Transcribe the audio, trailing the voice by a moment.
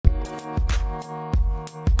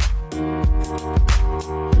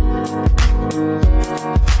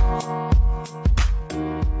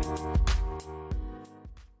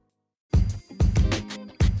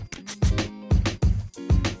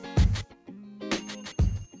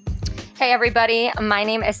Hey everybody, my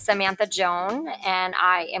name is Samantha Joan, and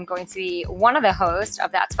I am going to be one of the hosts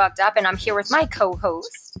of That's Fucked Up, and I'm here with my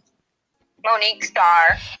co-host, Monique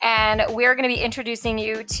Starr. And we're going to be introducing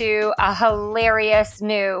you to a hilarious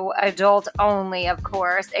new adult-only, of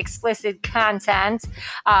course, explicit content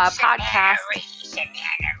podcast.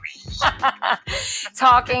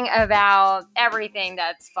 Talking about everything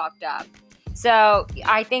that's fucked up. So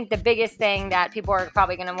I think the biggest thing that people are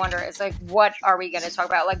probably going to wonder is like, what are we going to talk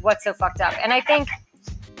about? Like, what's so fucked up? And I think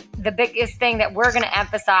the biggest thing that we're going to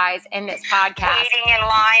emphasize in this podcast. Waiting in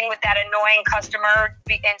line with that annoying customer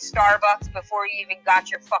in Starbucks before you even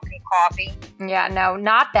got your fucking coffee. Yeah, no,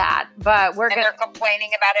 not that. But we're they're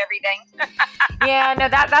complaining about everything. Yeah, no,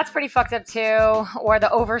 that's pretty fucked up too. Or the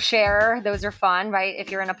overshare. Those are fun, right?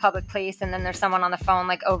 If you're in a public place and then there's someone on the phone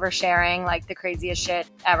like oversharing like the craziest shit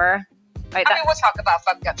ever. Right, I mean, we'll talk about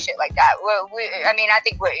fucked up shit like that. I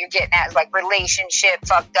think what you're getting at is like relationship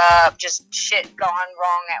fucked up, just shit gone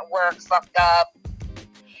wrong at work fucked up.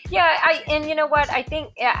 Yeah, and you know what? I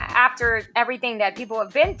think after everything that people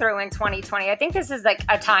have been through in 2020, I think this is like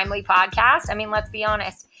a timely podcast. I mean, let's be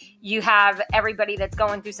honest. You have everybody that's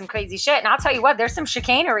going through some crazy shit. And I'll tell you what, there's some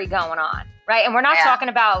chicanery going on, right? And we're not talking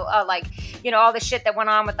about all the shit that went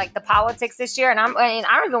on with like the politics this year. And I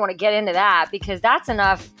don't even want to get into that because that's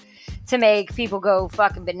enough to make people go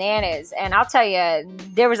fucking bananas. And I'll tell you,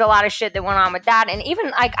 there was a lot of shit that went on with that. And even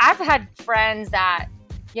like I've had friends that,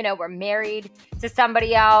 were married to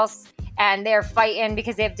somebody else and they're fighting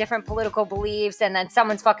because they have different political beliefs, and then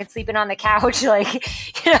someone's fucking sleeping on the couch. That's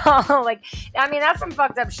some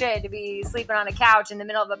fucked up shit to be sleeping on a couch in the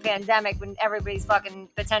middle of a pandemic when everybody's fucking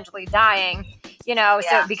potentially dying,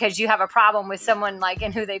 so because you have a problem with someone like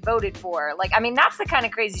and who they voted for. That's the kind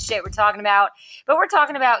of crazy shit we're talking about. But we're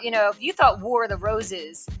talking about, if you thought War of the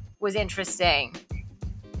Roses was interesting,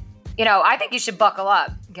 I think you should buckle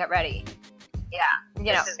up, get ready. Yeah,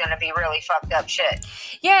 this is going to be really fucked up shit.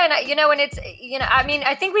 Yeah, and and it's,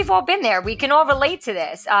 I think we've all been there. We can all relate to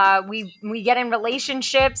this. We get in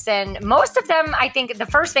relationships, and most of them, I think the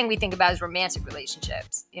first thing we think about is romantic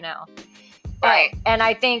relationships, Right. And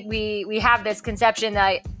I think we have this conception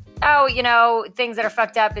that, things that are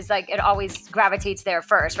fucked up is like it always gravitates there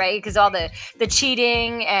first, right? Because all the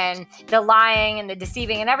cheating and the lying and the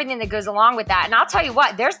deceiving and everything that goes along with that. And I'll tell you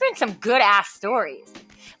what, there's been some good ass stories.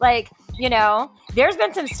 There's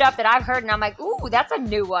been some stuff that I've heard and I'm like, ooh, that's a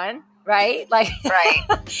new one, right? Right.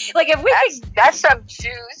 That's some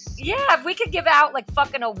juice. Yeah, if we could give out like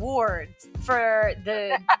fucking awards for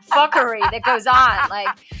the fuckery that goes on, like.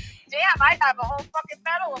 Damn, I'd have a whole fucking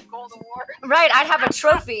medal of gold award. Right, I'd have a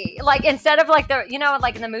trophy. Like instead of like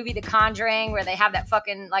like in the movie The Conjuring where they have that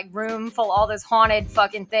fucking like room full of all those haunted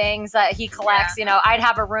fucking things that he collects, I'd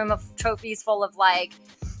have a room of trophies full of like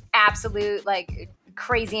absolute like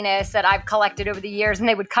craziness that I've collected over the years, and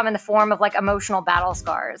they would come in the form of like emotional battle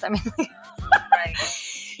scars. Right.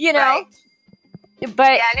 Right.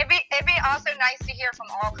 But yeah, and it'd be also nice to hear from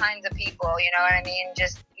all kinds of people. You know what I mean?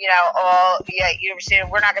 Just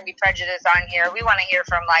we're not gonna be prejudiced on here. We want to hear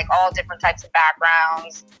from like all different types of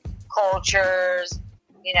backgrounds, cultures.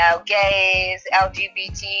 Gays,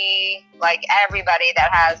 LGBT, like everybody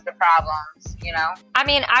that has the problems,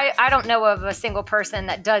 I don't know of a single person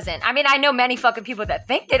that doesn't. I know many fucking people that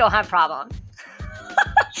think they don't have problems.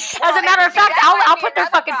 As a matter of fact, I'll put their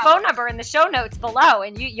fucking phone number in the show notes below,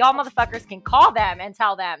 and y'all motherfuckers can call them and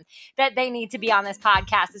tell them that they need to be on this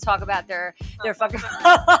podcast to talk about their fucking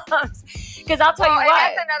problems. Because I'll tell you what.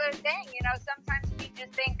 And that's another thing, sometimes we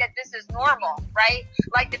just think that this is normal, right?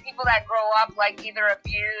 Like the people that grow up like either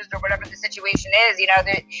abused or whatever the situation is,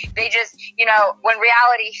 they just, when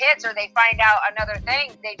reality hits or they find out another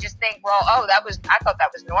thing, they just think, well, I thought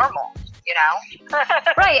that was normal.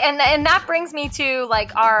 Right, and that brings me to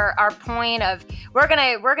like our point of we're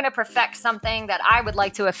gonna perfect something that I would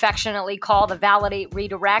like to affectionately call the validate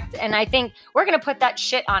redirect, and I think we're gonna put that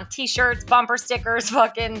shit on t-shirts, bumper stickers,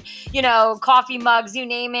 fucking coffee mugs, you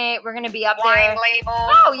name it. We're gonna be up wine there.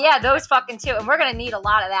 Labels. Oh yeah, those fucking too, and we're gonna need a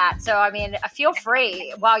lot of that. So feel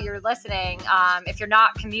free while you're listening. If you're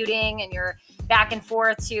not commuting and you're back and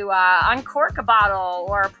forth to uncork a bottle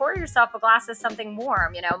or pour yourself a glass of something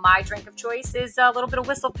warm. My drink of choice is a little bit of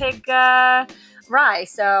Whistle Pig rye.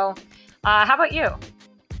 So how about you?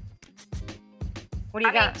 What do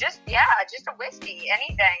you got? Just a whiskey,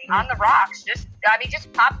 anything on the rocks. Just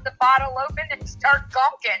pop the bottle open and start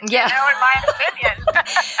gonking. Yeah. In my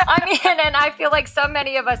opinion. and I feel like so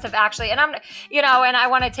many of us have actually, and I'm, you know, and I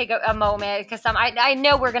want to take a moment because I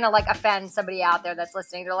know we're going to like offend somebody out there that's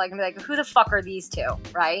listening. They're like, who the fuck are these two?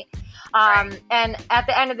 Right. And at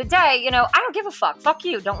the end of the day, you know, I don't give a fuck. Fuck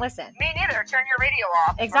you. Don't listen. Me neither. Turn your radio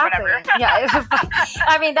off. Exactly. Yeah.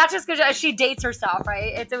 I mean, that's just because she dates herself,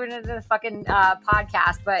 right? It's a fucking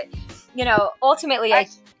podcast. But, you know, ultimately,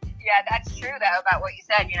 yeah, that's true, though, about what you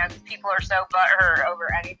said. You know, people are so butthurt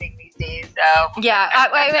over anything these days. So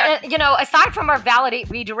yeah, you know, aside from our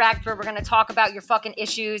validate redirect, where we're going to talk about your fucking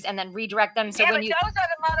issues and then redirect them. So when those are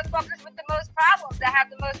the motherfuckers with the most problems that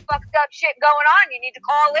have the most fucked up shit going on. You need to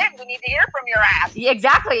call in. We need to hear from your ass.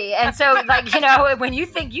 Exactly. And so, like, you know, when you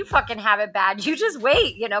think you fucking have it bad, you just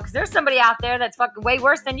wait. You know, because there's somebody out there that's fucking way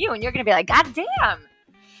worse than you, and you're going to be like, God damn,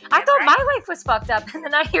 I thought my life was fucked up, and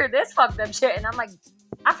then I hear this fucked up shit, and I'm like,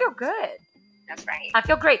 I feel good. That's right. I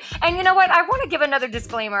feel great. And you know what? I want to give another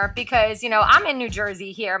disclaimer because, you know, I'm in New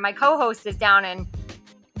Jersey here. My co-host is down in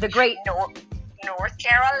the great North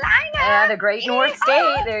Carolina. Yeah, the great North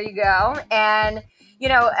State. There you go. And, you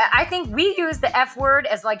know, I think we use the F word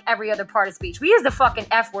as like every other part of speech. We use the fucking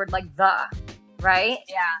F word like the, right?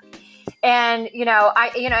 Yeah. And, you know,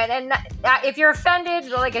 and if you're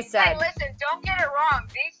offended, like I said. Hey, listen, don't get it wrong.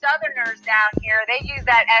 These Southerners down here, they use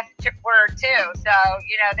that F word too. So,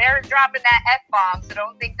 you know, they're dropping that F-bomb, so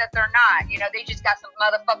don't think that they're not. You know, they just got some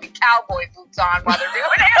motherfucking cowboy boots on while they're doing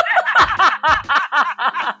it.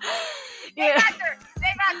 They got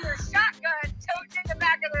their shotgun toted in the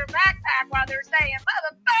back of their backpack while they're saying,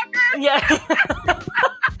 motherfucker. Yeah.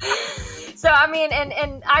 So, I mean,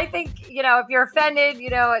 and I think, you know, if you're offended, you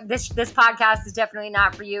know, this podcast is definitely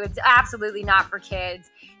not for you. It's absolutely not for kids,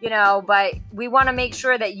 you know, but we want to make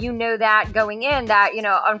sure that you know that going in that, you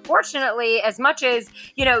know, unfortunately, as much as,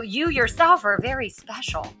 you know, you yourself are very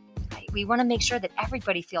special, right? We want to make sure that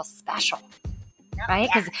everybody feels special, right?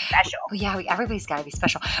 Because special. Yeah, everybody's got to be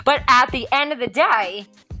special. But at the end of the day,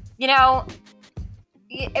 you know,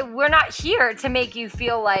 we're not here to make you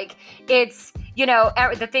feel like it's, you know,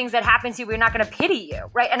 the things that happen to you, we're not going to pity you,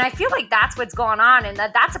 right? And I feel like that's what's going on, and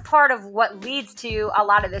that's a part of what leads to a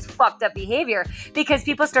lot of this fucked up behavior, because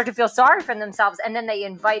people start to feel sorry for themselves, and then they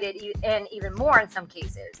invite it in even more in some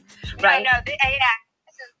cases, right? No, this is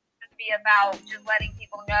to be about just letting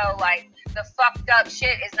people know, like, the fucked up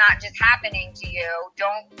shit is not just happening to you.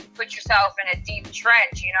 Don't put yourself in a deep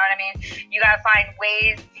trench, you know what I mean? You got to find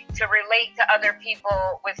ways to relate to other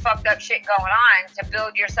people with fucked up shit going on, to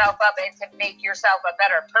build yourself up and to make yourself a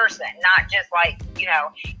better person, not just like, you know,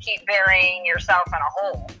 keep burying yourself in a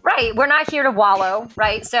hole. Right. We're not here to wallow,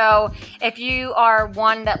 right? So if you are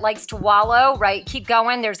one that likes to wallow, right, keep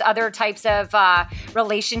going. There's other types of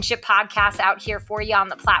relationship podcasts out here for you on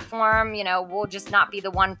the platform. You know, we'll just not be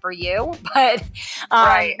the one for you, but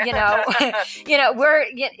right. you know, you know,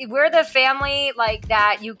 we're the family like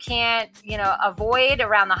that you can't, you know, avoid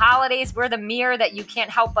around the holidays. We're the mirror that you can't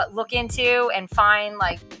help but look into and find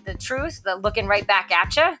like the truth, the looking right back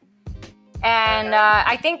at you. And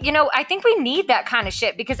I think we need that kind of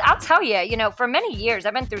shit, because I'll tell you, you know, for many years,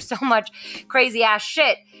 I've been through so much crazy ass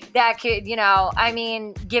shit that could, you know, I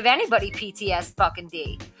mean, give anybody PTSD fucking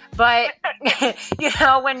D. But, you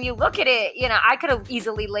know, when you look at it, you know, I could have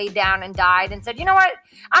easily laid down and died and said, you know what,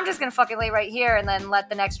 I'm just going to fucking lay right here and then let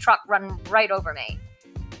the next truck run right over me.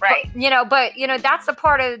 Right. But, you know, that's the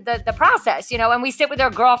part of the process, you know, and we sit with our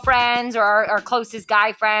girlfriends or our closest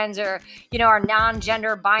guy friends or, you know, our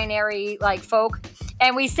non-gender binary like folk.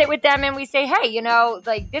 And we sit with them and we say, hey, you know,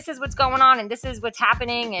 like this is what's going on and this is what's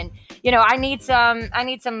happening. And, you know, I need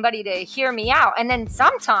somebody to hear me out. And then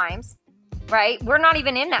sometimes, right, we're not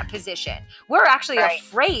even in that position. We're actually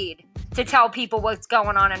afraid to tell people what's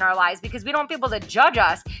going on in our lives because we don't want people to judge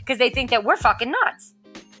us because they think that we're fucking nuts.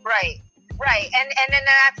 Right. Right, and then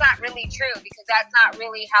that's not really true, because that's not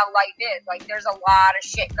really how life is. Like, there's a lot of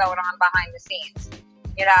shit going on behind the scenes,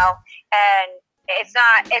 you know? And it's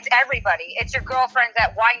everybody. It's your girlfriends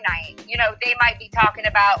at wine night. You know, they might be talking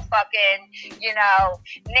about fucking, you know,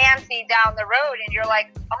 Nancy down the road, and you're like,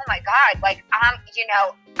 oh my God, like, I'm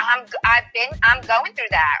going through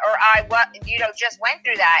that, or just went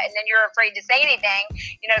through that, and then you're afraid to say anything,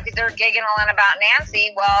 you know, because they're giggling about Nancy.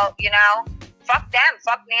 Well, you know, fuck them.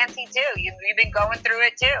 Fuck Nancy too. You've been going through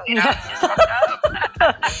it too. You know, it's just fucked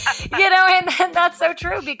up. You know, and that's so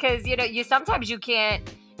true, because, you know, sometimes you can't.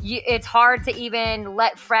 It's hard to even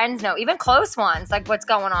let friends know, even close ones, like what's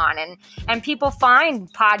going on. And people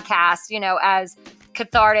find podcasts, you know, as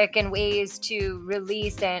cathartic and ways to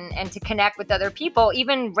release and to connect with other people,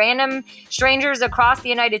 even random strangers across the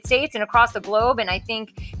United States and across the globe. And I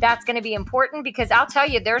think that's going to be important, because I'll tell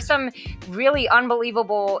you, there's some really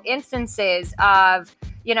unbelievable instances of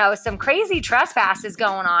some crazy trespasses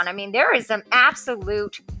going on. I mean, there is some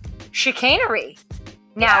absolute chicanery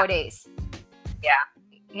nowadays. Yeah.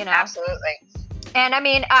 Absolutely. And I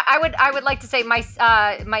mean, I would like to say my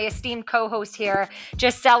esteemed co-host here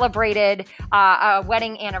just celebrated a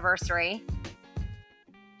wedding anniversary.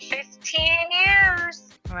 15 years.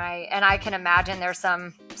 Right. And I can imagine there's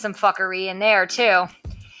some fuckery in there too.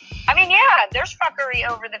 I mean, yeah, there's fuckery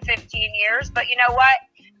over the 15 years, but you know what?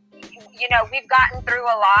 We've gotten through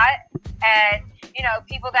a lot, and,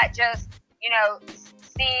 people that just,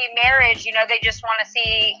 see marriage, they just want to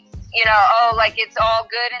see, like it's all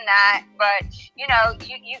good in that. But, you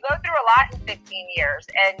go through a lot in 15 years,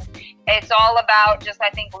 and it's all about just,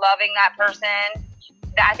 I think, loving that person.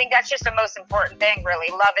 I think that's just the most important thing,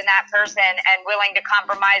 really, loving that person and willing to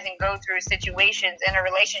compromise and go through situations in a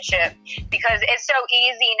relationship, because it's so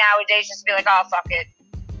easy nowadays just to be like, oh, fuck it,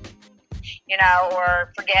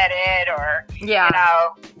 or forget it, or,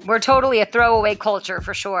 We're totally a throwaway culture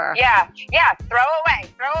for sure. Yeah, throw away,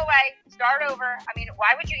 start over. I mean,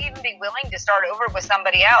 why would you even be willing to start over with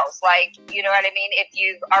somebody else? Like, you know what I mean? If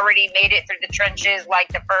you've already made it through the trenches, like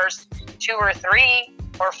the first 2 or 3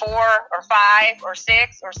 or 4 or 5 or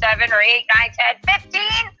 6 or 7 or 8, 9, 10, 15.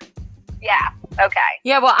 Yeah. Okay.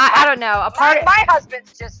 Yeah. Well, I don't know. My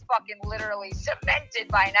husband's just fucking literally cemented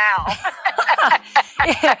by now.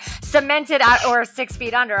 Cemented out or 6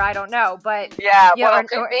 feet under. I don't know, but yeah. Well, it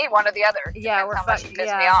could be one or the other. Yeah. How much he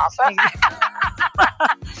pisses me off.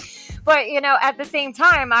 But, at the same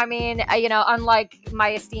time, I mean, unlike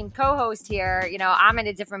my esteemed co-host here, I'm in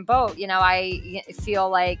a different boat. I feel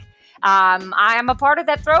like I am a part of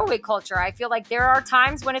that throwaway culture. I feel like there are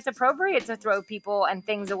times when it's appropriate to throw people and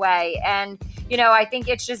things away. And, I think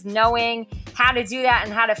it's just knowing how to do that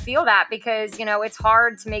and how to feel that, because, it's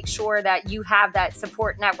hard to make sure that you have that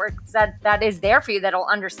support network that is there for you, that'll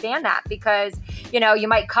understand that, because, you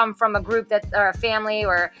might come from a group or a family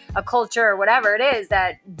or a culture or whatever it is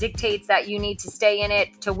that dictates that you need to stay in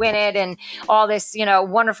it to win it and all this,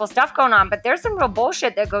 wonderful stuff going on. But there's some real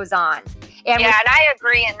bullshit that goes on. And I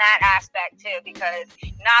agree in that aspect too, because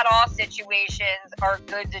not all situations are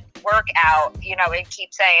good to work out. And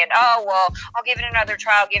keep saying, oh, well, I'll give it another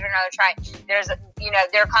try.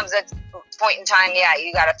 There comes a point in time,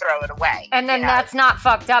 you got to throw it away. And then that's not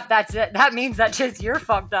fucked up. That means that just you're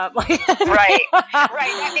fucked up. Right.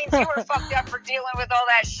 That means you were fucked up for dealing with all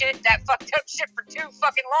that fucked up shit for too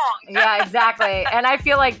fucking long. Yeah, exactly. And I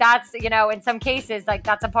feel like that's, in some cases, like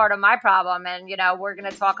that's a part of my problem. And, we're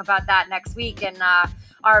going to talk about that next week in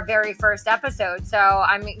our very first episode. So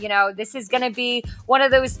this is going to be one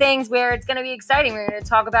of those things where it's going to be exciting. We're going to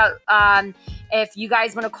talk about, if you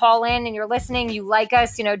guys want to call in and you're listening, you like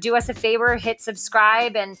us, do us a favor, hit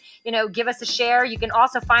subscribe and, give us a share. You can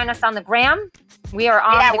also find us on the gram. We are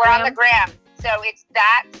on the gram. We're on the gram. So it's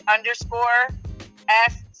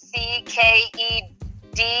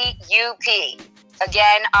 _FCKEDUP.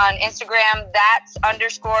 Again, on Instagram,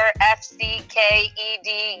 _FCKEDUP.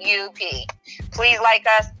 Please like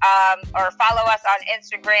us, or follow us on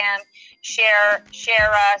Instagram. Share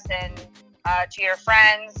us and to your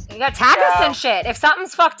friends. You got to tag us and shit. If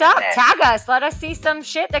something's fucked up, tag us. Let us see some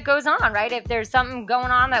shit that goes on, right? If there's something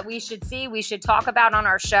going on that we should see, we should talk about on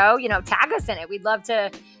our show, tag us in it. We'd love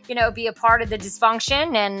to, be a part of the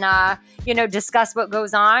dysfunction and, discuss what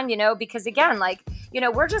goes on, because again,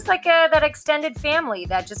 we're just like that extended family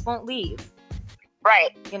that just won't leave.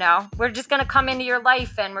 Right. We're just going to come into your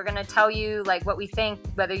life and we're going to tell you what we think,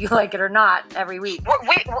 whether you like it or not, every week.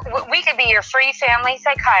 We could be your free family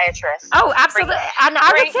psychiatrist. Oh, absolutely. And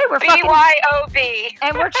I would say we're fucking BYOB.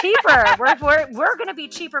 And we're cheaper. we're going to be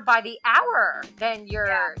cheaper by the hour than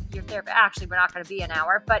your therapist. Actually, we're not going to be an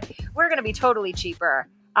hour, but we're going to be totally cheaper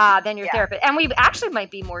than your therapist. And we actually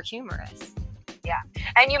might be more humorous. Yeah.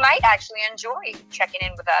 And you might actually enjoy checking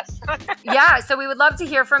in with us. Yeah. So we would love to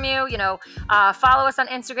hear from you. Follow us on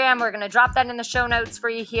Instagram. We're going to drop that in the show notes for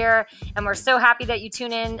you here. And we're so happy that you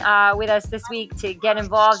tune in with us this week to get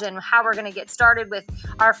involved in how we're going to get started with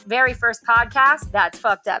our very first podcast. That's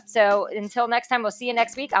fucked up. So until next time, we'll see you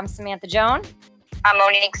next week. I'm Samantha Joan. I'm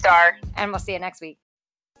Monique Starr. And we'll see you next week.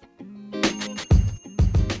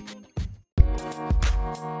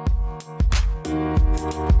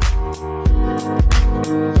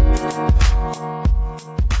 Thank you.